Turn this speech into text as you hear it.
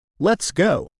Let's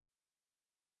go.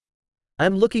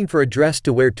 I'm looking for a dress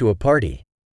to wear to a party.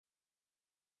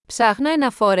 Ψάχνω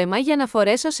ένα φόρεμα για να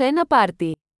φορέσω σε ένα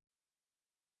πάρτι.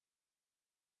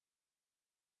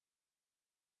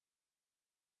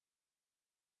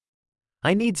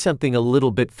 I need something a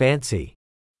little bit fancy.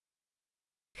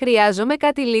 Χρειάζομαι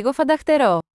κάτι λίγο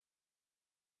φανταχτερό.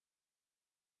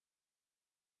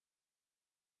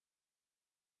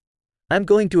 I'm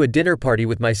going to a dinner party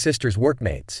with my sister's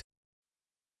workmates.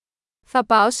 Θα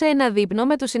πάω σε ένα δείπνο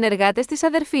με τους συνεργάτες της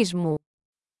αδερφής μου.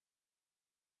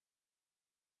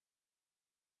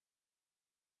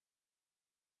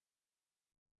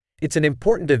 It's an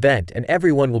important event and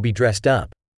everyone will be dressed up.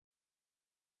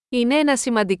 Είναι ένα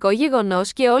σημαντικό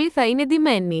γεγονός και όλοι θα είναι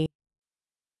ντυμένοι.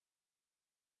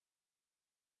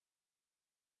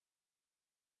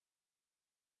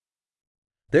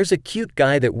 There's a cute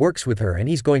guy that works with her and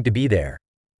he's going to be there.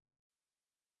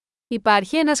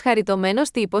 Υπάρχει ένας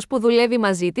χαριτωμένος τύπος που δουλεύει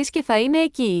μαζί της και θα είναι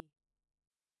εκεί.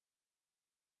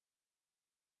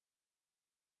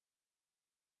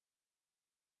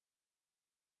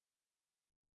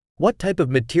 What type of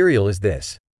material is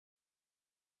this?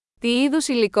 Τι είδους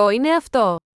υλικό είναι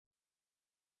αυτό?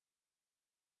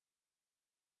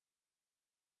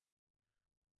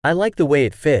 I like the way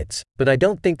it fits, but I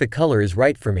don't think the color is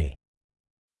right for me.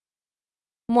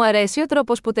 Μου αρέσει ο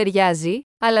τρόπος που ταιριάζει,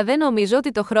 αλλά δεν νομίζω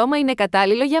ότι το χρώμα είναι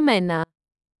κατάλληλο για μένα.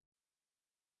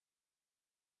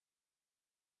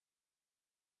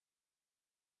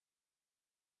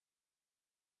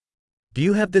 Do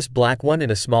you have this black one in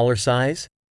a smaller size?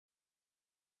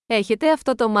 Έχετε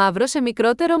αυτό το μαύρο σε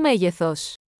μικρότερο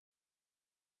μέγεθος.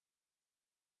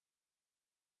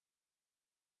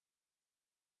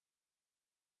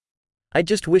 I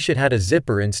just wish it had a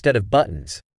zipper instead of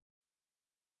buttons.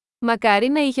 Μακάρι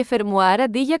να είχε φερμουάρ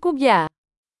αντί για κουμπιά.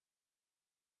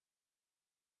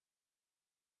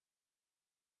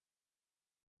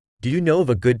 Do you know of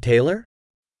a good tailor?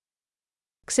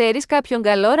 Ξέρεις κάποιον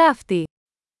καλό ράφτη?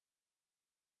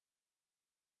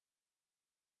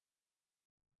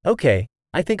 Okay,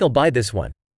 I think I'll buy this one.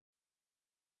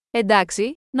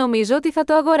 Εντάξει, νομίζω ότι θα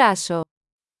το αγοράσω.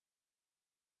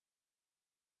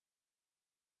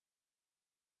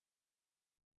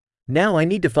 Now I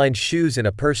need to find shoes and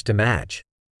a purse to match.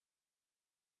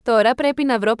 Τώρα πρέπει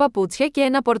να βρω παπούτσια και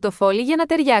ένα πορτοφόλι για να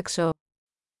ταιριάξω.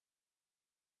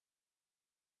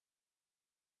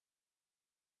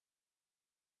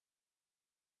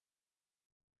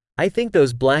 I think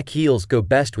those black heels go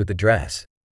best with the dress.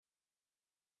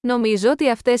 Νομίζω ότι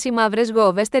αυτές οι μαύρες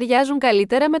γόβες ταιριάζουν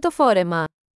καλύτερα με το φόρεμα.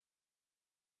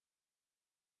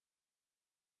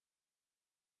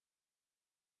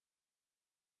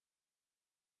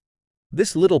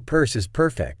 This little purse is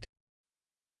perfect.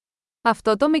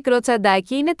 Αυτό το μικρό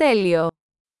τσαντάκι είναι τέλειο.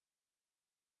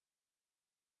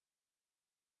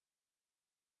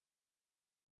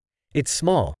 It's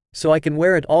small, so I can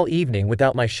wear it all evening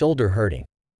without my shoulder hurting.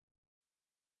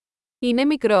 Είναι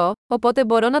μικρό, οπότε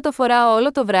μπορώ να το φοράω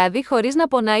όλο το βράδυ χωρίς να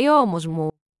πονάει ο ώμος μου.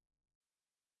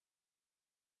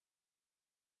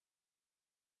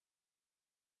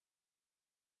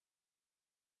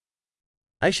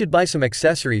 I should buy some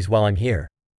accessories while I'm here.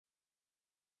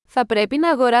 Θα πρέπει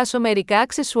να αγοράσω μερικά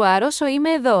αξεσουάρ όσο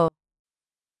είμαι εδώ.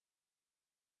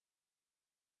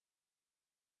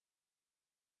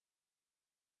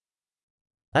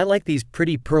 I like these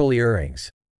pretty pearl earrings.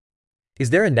 Is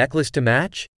there a necklace to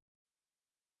match?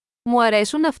 Μου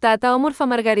αρέσουν αυτά τα όμορφα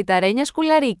μαργαριταρένια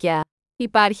σκουλαρίκια.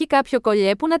 Υπάρχει κάποιο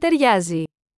κολλιέ που να ταιριάζει.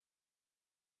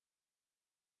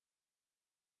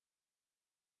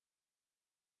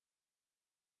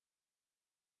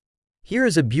 Here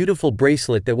is a beautiful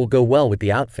bracelet that will go well with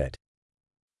the outfit.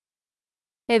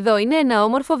 Εδώ είναι ένα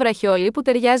όμορφο βραχιόλι που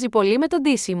ταιριάζει πολύ με το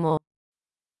ντύσιμο.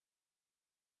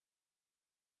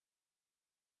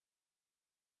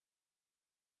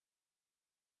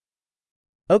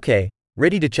 Okay,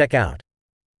 ready to check out.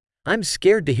 I'm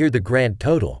scared to hear the grand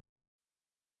total.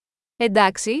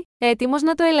 Εντάξει, έτοιμος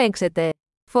να το ελέγξετε.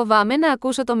 Φοβάμαι να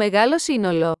ακούσω το μεγάλο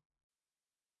σύνολο.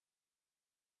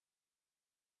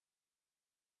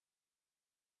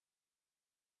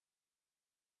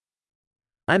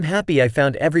 I'm happy I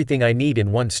found everything I need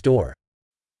in one store.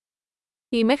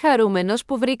 Είμαι χαρούμενος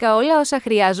που βρήκα όλα όσα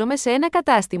χρειάζομαι σε ένα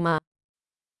κατάστημα.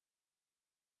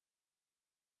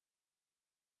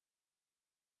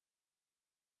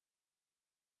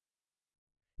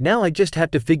 Now I just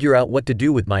have to figure out what to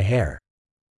do with my hair.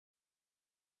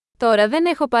 Τώρα δεν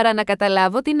έχω παρά να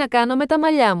καταλάβω τι να κάνω με τα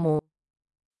μαλλιά μου.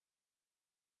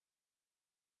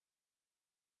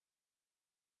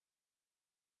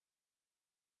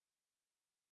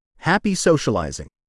 Happy socializing.